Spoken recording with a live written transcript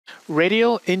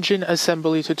Radial Engine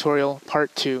Assembly Tutorial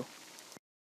Part 2.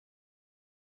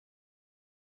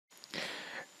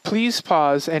 Please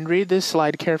pause and read this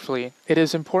slide carefully. It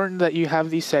is important that you have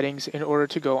these settings in order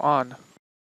to go on.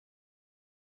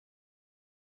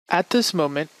 At this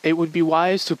moment, it would be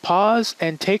wise to pause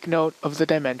and take note of the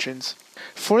dimensions.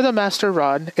 For the master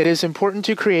rod, it is important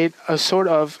to create a sort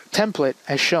of template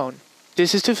as shown.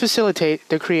 This is to facilitate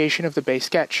the creation of the base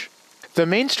sketch. The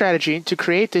main strategy to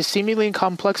create this seemingly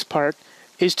complex part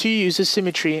is to use the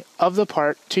symmetry of the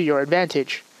part to your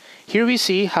advantage. Here we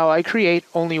see how I create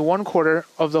only 1/4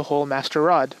 of the whole master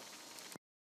rod.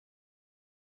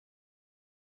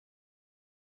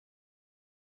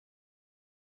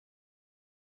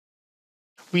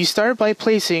 We start by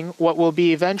placing what will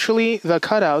be eventually the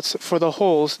cutouts for the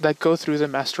holes that go through the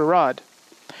master rod.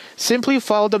 Simply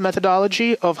follow the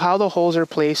methodology of how the holes are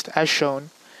placed as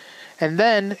shown, and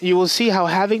then you will see how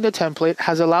having the template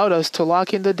has allowed us to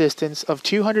lock in the distance of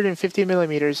 250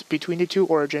 millimeters between the two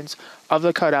origins of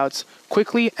the cutouts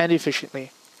quickly and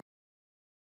efficiently.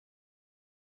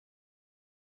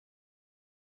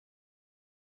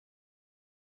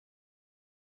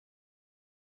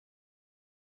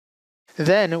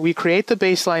 Then we create the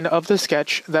baseline of the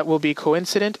sketch that will be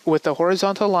coincident with the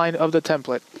horizontal line of the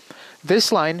template.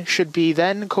 This line should be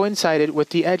then coincided with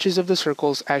the edges of the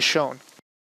circles as shown.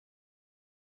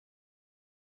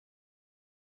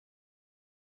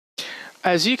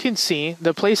 As you can see,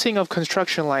 the placing of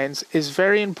construction lines is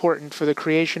very important for the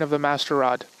creation of the master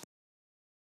rod.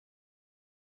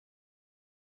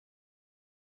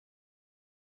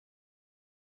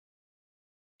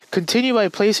 Continue by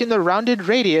placing the rounded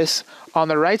radius on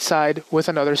the right side with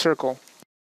another circle.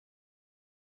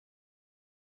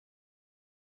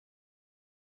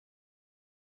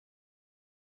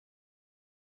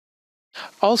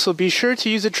 Also, be sure to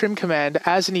use the trim command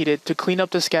as needed to clean up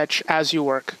the sketch as you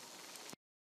work.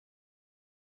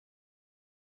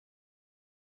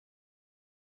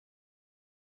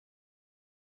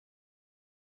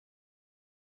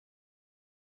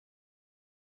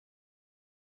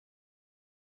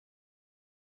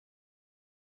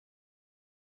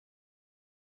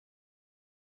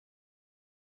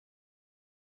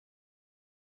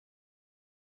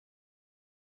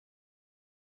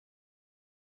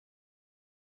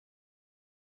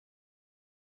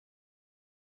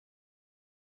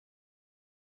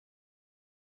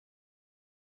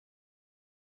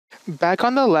 Back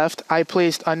on the left, I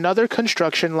placed another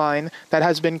construction line that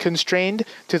has been constrained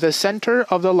to the center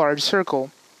of the large circle.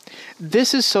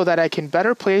 This is so that I can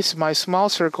better place my small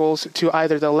circles to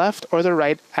either the left or the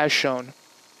right as shown.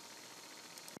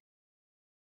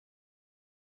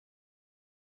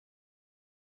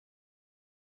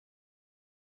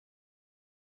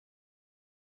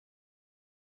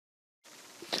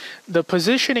 The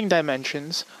positioning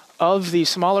dimensions of the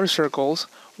smaller circles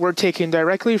were taken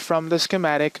directly from the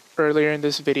schematic earlier in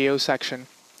this video section.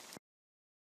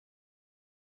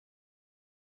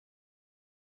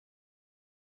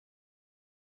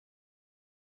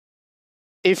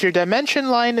 If your dimension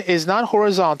line is not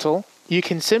horizontal, you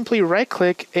can simply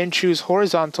right-click and choose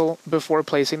horizontal before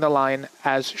placing the line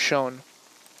as shown.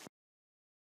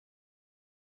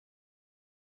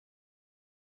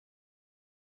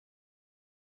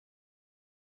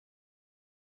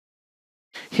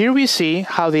 Here we see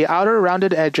how the outer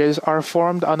rounded edges are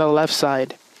formed on the left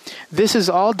side. This is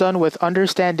all done with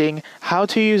understanding how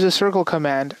to use the circle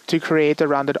command to create the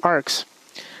rounded arcs.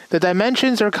 The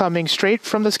dimensions are coming straight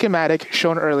from the schematic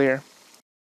shown earlier.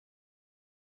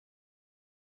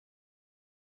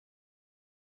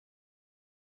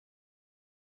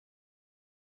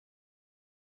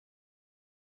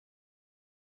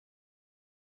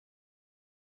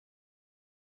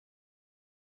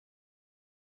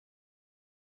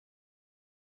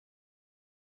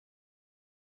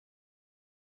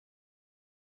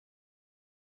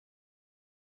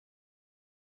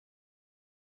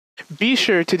 Be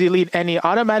sure to delete any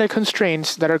automatic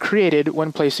constraints that are created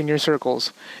when placing your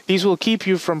circles. These will keep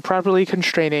you from properly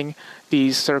constraining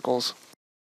these circles.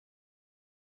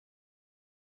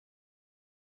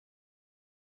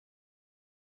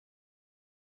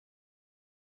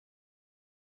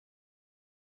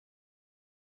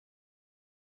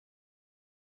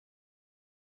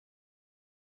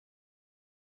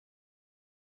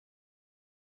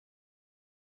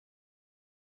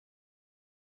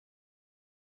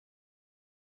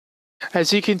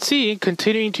 As you can see,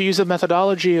 continuing to use the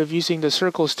methodology of using the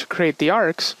circles to create the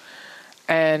arcs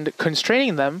and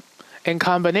constraining them in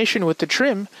combination with the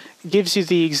trim gives you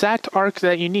the exact arc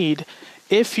that you need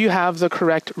if you have the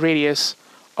correct radius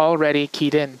already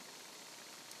keyed in.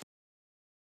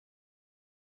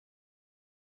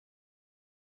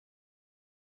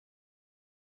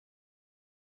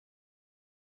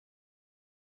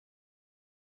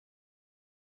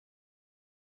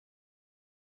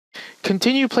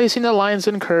 Continue placing the lines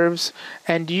and curves,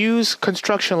 and use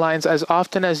construction lines as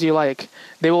often as you like.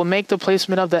 They will make the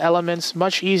placement of the elements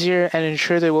much easier and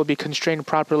ensure they will be constrained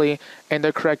properly in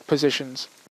the correct positions.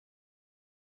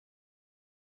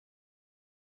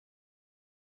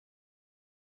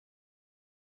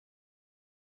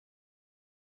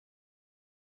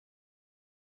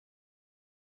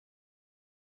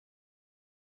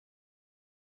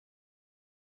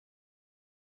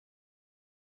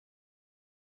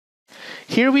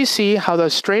 Here we see how the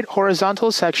straight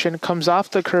horizontal section comes off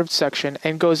the curved section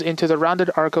and goes into the rounded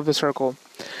arc of the circle.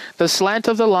 The slant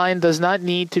of the line does not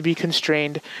need to be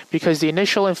constrained because the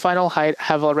initial and final height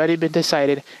have already been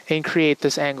decided and create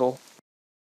this angle.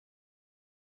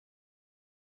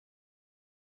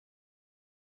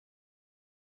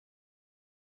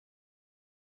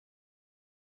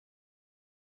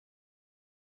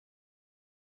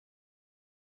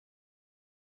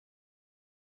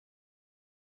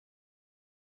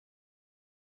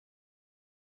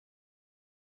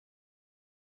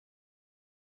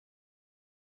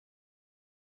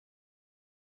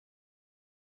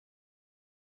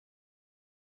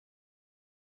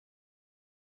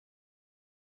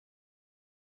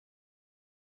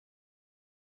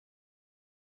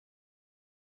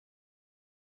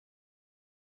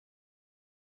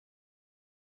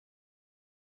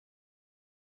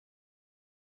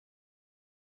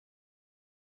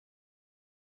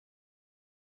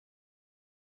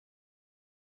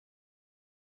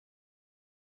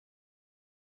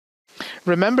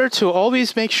 Remember to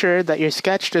always make sure that your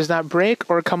sketch does not break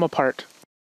or come apart.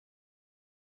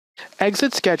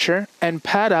 Exit Sketcher and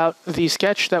pad out the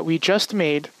sketch that we just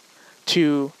made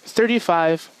to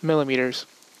 35 millimeters.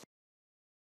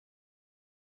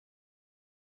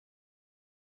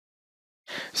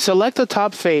 Select the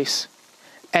top face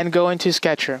and go into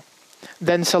Sketcher.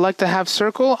 Then select the half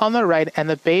circle on the right and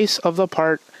the base of the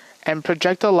part and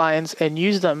project the lines and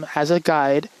use them as a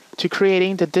guide to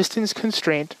creating the distance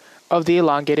constraint of the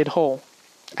elongated hole,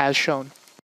 as shown.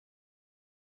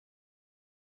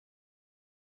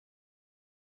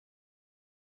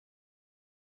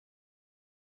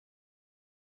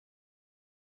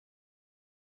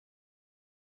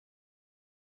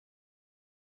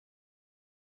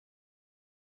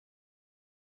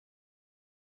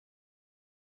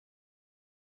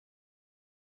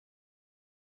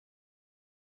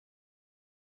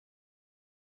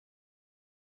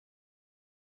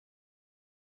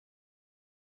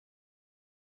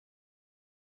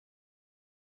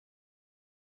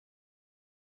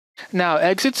 Now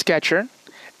exit Sketcher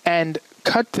and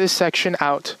cut this section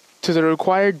out to the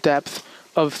required depth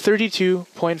of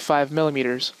 32.5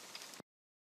 millimeters.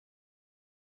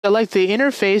 Select the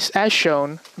inner face as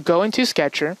shown, go into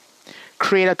Sketcher,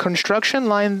 create a construction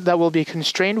line that will be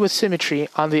constrained with symmetry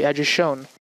on the edges shown.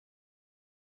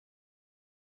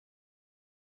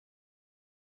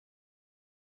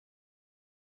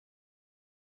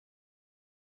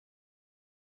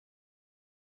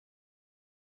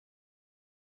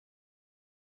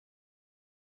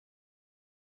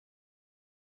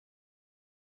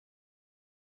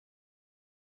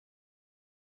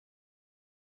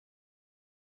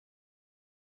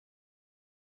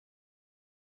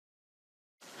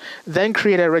 Then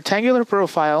create a rectangular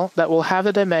profile that will have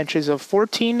the dimensions of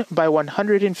 14 by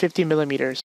 150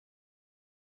 millimeters.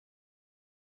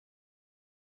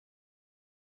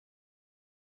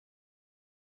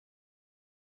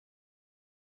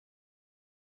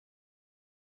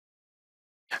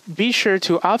 Be sure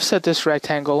to offset this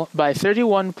rectangle by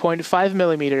 31.5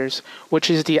 millimeters, which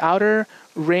is the outer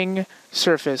ring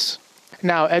surface.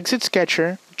 Now exit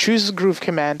Sketcher, choose the Groove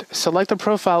command, select the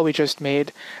profile we just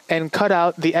made, and cut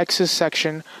out the excess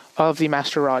section of the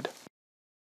master rod.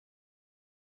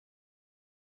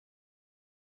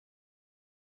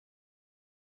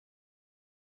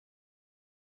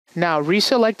 Now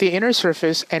reselect the inner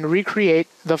surface and recreate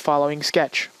the following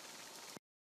sketch.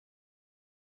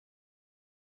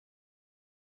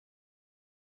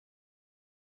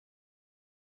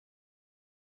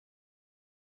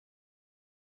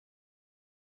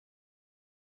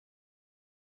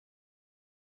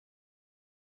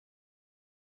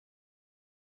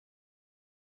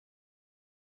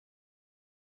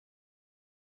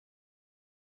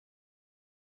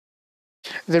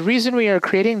 The reason we are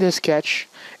creating this sketch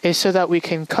is so that we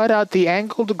can cut out the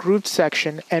angled grooved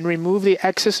section and remove the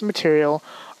excess material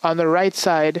on the right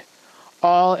side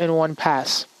all in one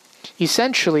pass.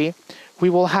 Essentially, we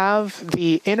will have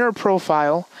the inner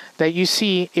profile that you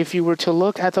see if you were to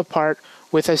look at the part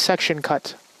with a section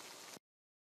cut.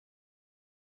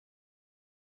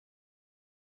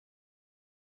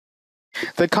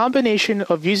 The combination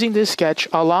of using this sketch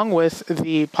along with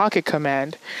the pocket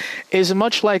command is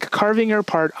much like carving your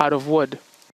part out of wood.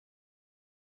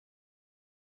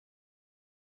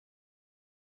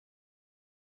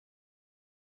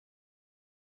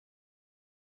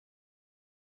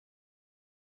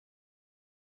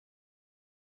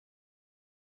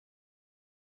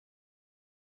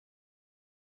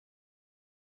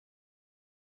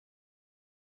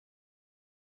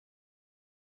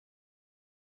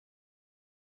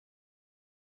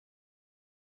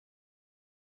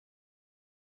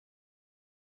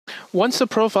 Once the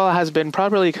profile has been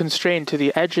properly constrained to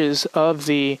the edges of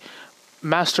the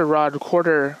master rod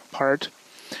quarter part,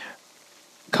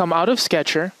 come out of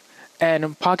Sketcher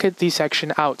and pocket the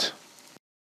section out.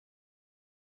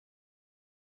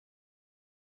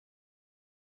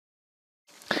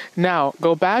 Now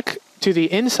go back to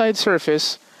the inside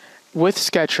surface with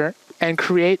Sketcher and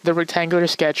create the rectangular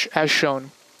sketch as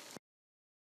shown.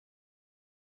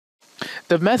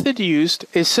 The method used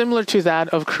is similar to that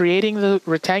of creating the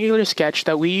rectangular sketch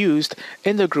that we used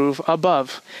in the groove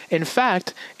above. In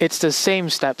fact, it's the same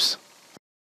steps.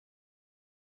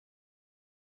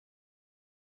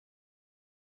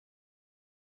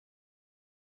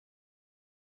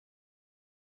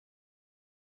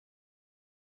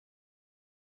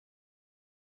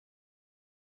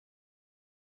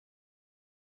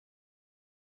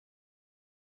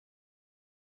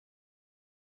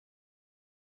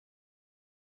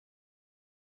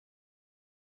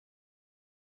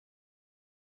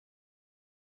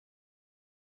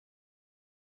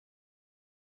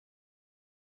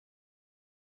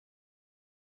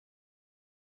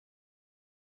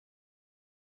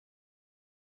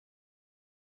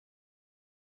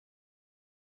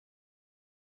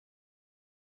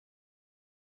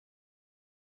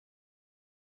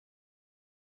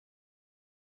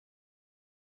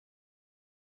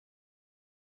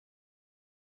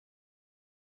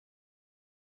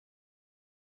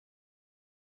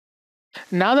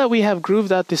 Now that we have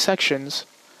grooved out the sections,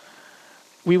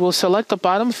 we will select the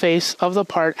bottom face of the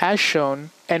part as shown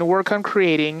and work on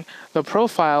creating the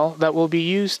profile that will be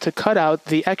used to cut out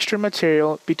the extra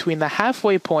material between the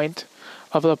halfway point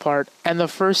of the part and the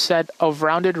first set of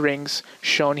rounded rings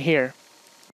shown here.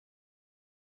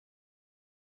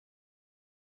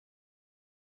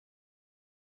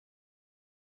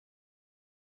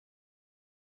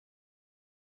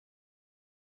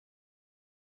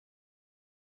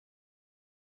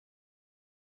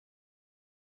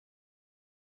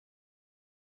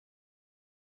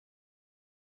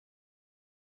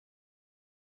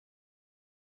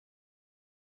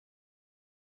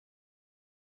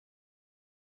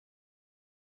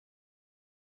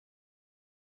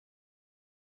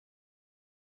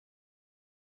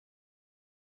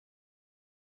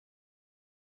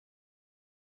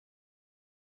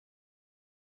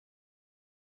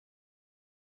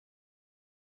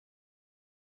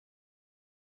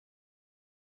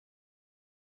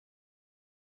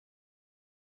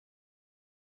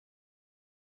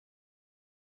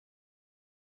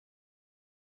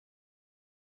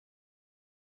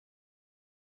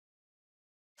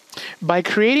 By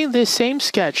creating this same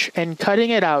sketch and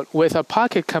cutting it out with a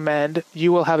pocket command,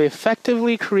 you will have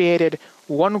effectively created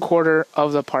 1/4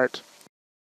 of the part.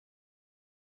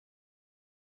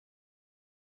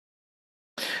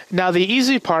 Now the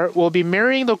easy part will be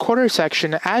mirroring the quarter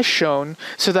section as shown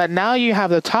so that now you have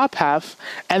the top half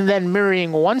and then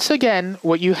mirroring once again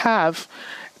what you have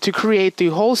to create the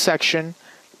whole section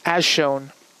as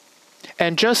shown.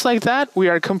 And just like that, we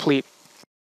are complete.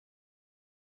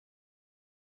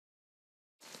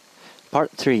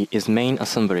 Part 3 is main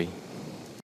assembly.